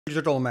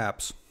Digital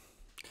maps.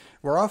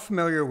 We're all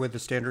familiar with the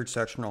standard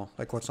sectional,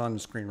 like what's on the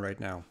screen right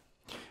now.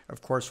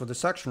 Of course, with a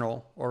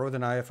sectional, or with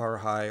an IFR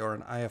high or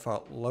an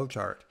IFR low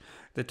chart,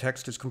 the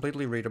text is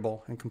completely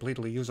readable and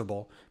completely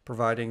usable,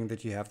 providing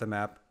that you have the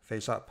map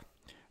face up.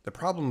 The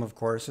problem, of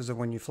course, is that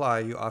when you fly,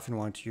 you often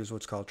want to use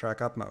what's called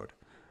track up mode,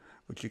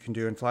 which you can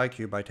do in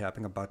FlyQ by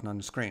tapping a button on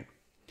the screen.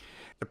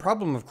 The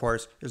problem, of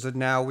course, is that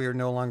now we are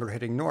no longer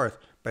heading north,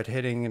 but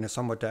heading in a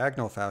somewhat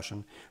diagonal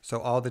fashion, so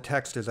all the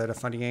text is at a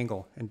funny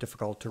angle and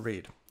difficult to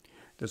read.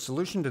 The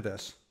solution to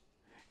this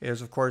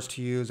is, of course,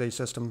 to use a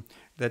system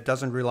that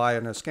doesn't rely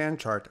on a scan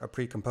chart, a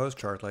pre-composed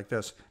chart like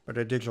this, but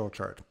a digital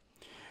chart.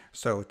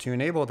 So to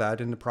enable that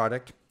in the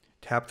product,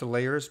 tap the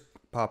layers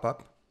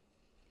pop-up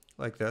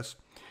like this,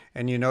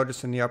 and you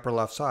notice in the upper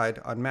left side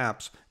on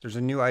maps, there's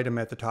a new item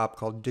at the top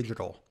called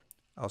digital.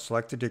 I'll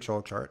select the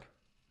digital chart.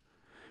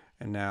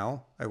 And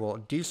now I will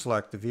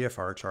deselect the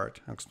VFR chart.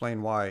 I'll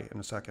explain why in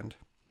a second.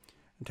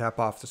 And tap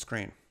off the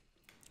screen.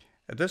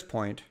 At this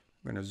point,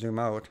 I'm going to zoom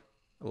out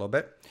a little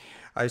bit.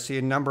 I see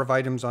a number of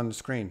items on the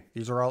screen.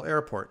 These are all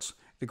airports.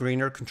 The green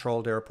are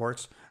controlled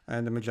airports,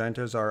 and the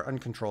magentas are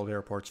uncontrolled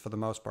airports for the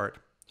most part.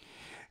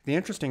 The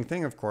interesting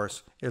thing, of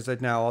course, is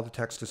that now all the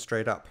text is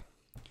straight up.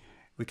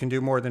 We can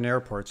do more than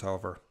airports,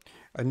 however.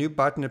 A new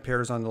button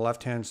appears on the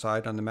left-hand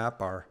side on the map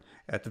bar.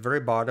 At the very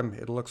bottom,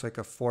 it looks like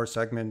a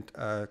 4-segment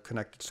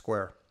connected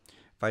square.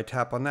 If I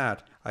tap on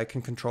that, I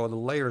can control the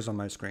layers on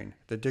my screen,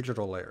 the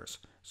digital layers.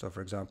 So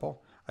for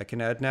example, I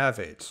can add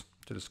navaids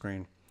to the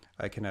screen.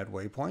 I can add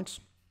waypoints.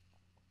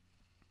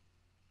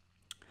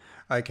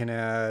 I can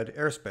add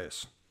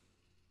airspace.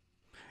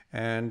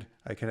 And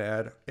I can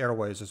add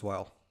airways as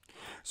well.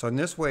 So in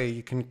this way,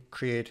 you can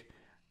create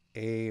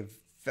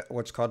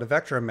what's called a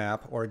vector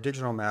map or a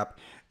digital map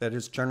that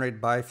is generated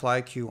by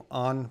FlyQ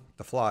on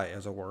the fly,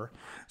 as it were.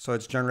 So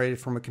it's generated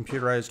from a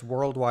computerized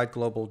worldwide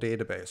global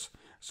database.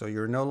 So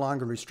you're no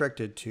longer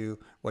restricted to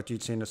what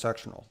you'd see in a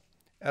sectional.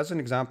 As an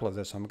example of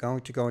this, I'm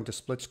going to go into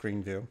split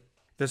screen view.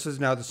 This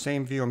is now the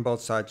same view on both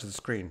sides of the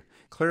screen.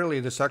 Clearly,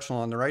 the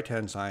sectional on the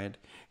right-hand side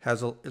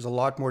is a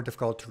lot more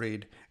difficult to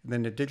read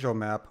than the digital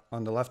map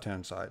on the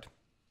left-hand side.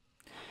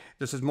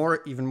 This is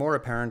even more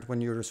apparent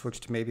when you were to switch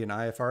to maybe an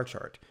IFR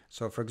chart.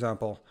 So for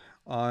example,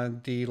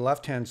 on the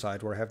left-hand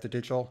side where I have the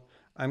digital,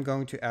 I'm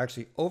going to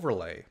actually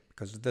overlay,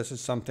 because this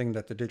is something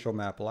that the digital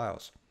map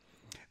allows,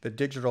 the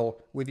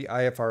digital with the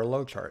IFR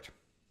low chart.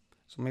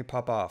 So let me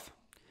pop off.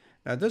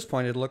 Now at this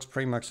point, it looks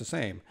pretty much the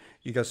same.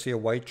 You guys see a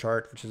white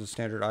chart, which is a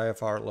standard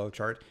IFR low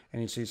chart,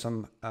 and you see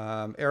some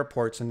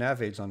airports and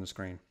navaids on the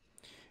screen.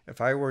 If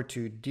I were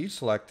to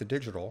deselect the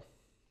digital,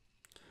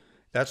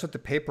 that's what the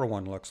paper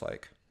one looks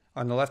like.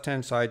 On the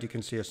left-hand side, you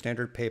can see a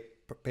standard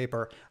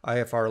paper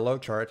IFR low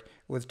chart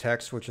with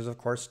text, which is, of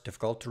course,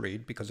 difficult to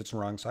read because it's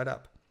wrong side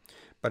up.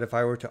 But if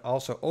I were to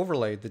also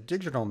overlay the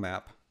digital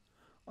map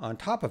on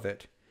top of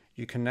it,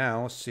 you can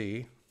now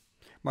see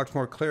much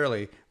more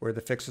clearly where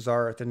the fixes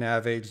are, the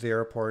navaids, the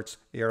airports,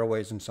 the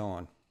airways, and so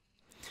on.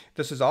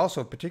 This is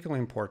also particularly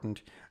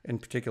important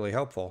and particularly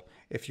helpful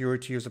if you were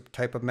to use a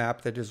type of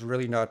map that is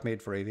really not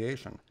made for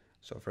aviation.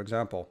 So, for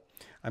example,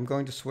 I'm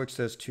going to switch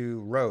this to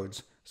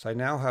roads. So I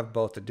now have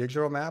both the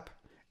digital map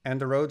and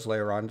the roads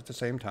layer on at the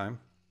same time.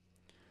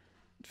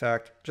 In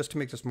fact, just to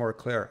make this more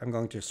clear, I'm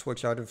going to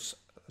switch out of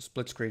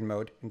split screen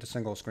mode into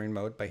single screen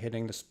mode by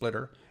hitting the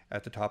splitter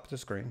at the top of the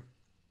screen.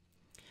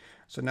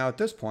 So now at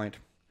this point,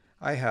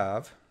 I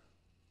have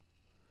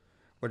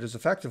what is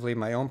effectively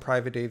my own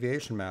private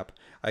aviation map.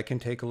 I can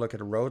take a look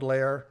at a road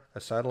layer, a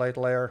satellite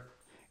layer,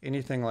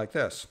 anything like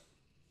this,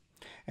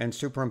 and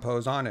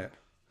superimpose on it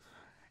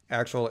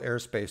actual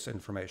airspace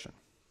information.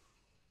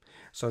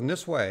 So in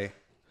this way,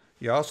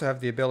 you also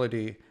have the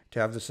ability to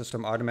have the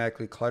system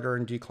automatically clutter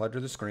and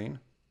declutter the screen.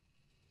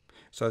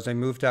 So as I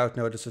moved out,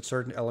 notice that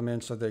certain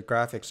elements of the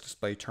graphics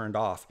display turned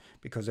off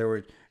because they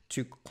were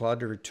too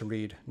cluttered to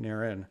read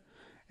near in.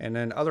 And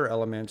then other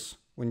elements,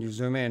 when you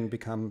zoom in,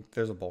 become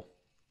visible.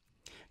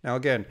 Now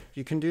again,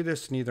 you can do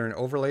this in either an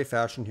overlay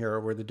fashion here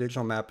where the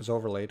digital map is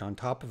overlaid on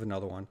top of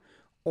another one,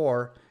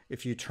 or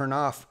if you turn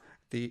off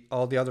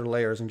all the other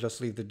layers and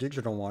just leave the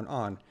digital one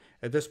on,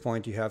 at this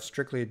point you have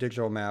strictly a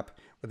digital map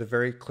with a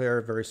very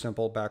clear, very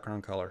simple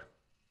background color.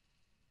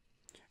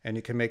 And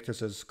you can make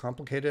this as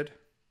complicated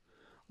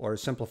or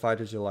as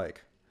simplified as you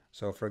like.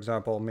 So for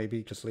example,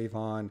 maybe just leave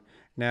on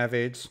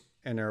navaids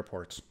and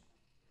airports.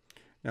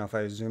 Now if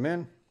I zoom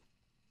in,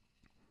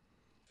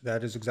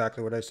 that is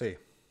exactly what I see.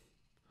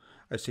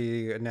 I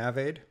see a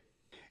navaid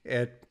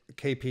at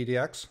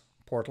KPDX,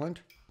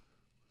 Portland.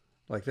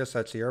 Like this,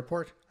 that's the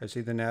airport. I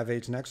see the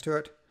navaids next to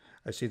it.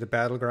 I see the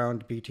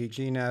battleground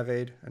BTG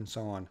navaid, and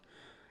so on.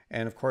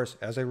 And of course,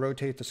 as I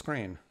rotate the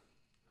screen,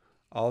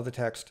 all the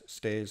text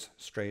stays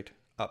straight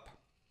up,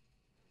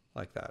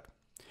 like that.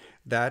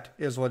 That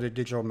is what a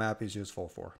digital map is useful for.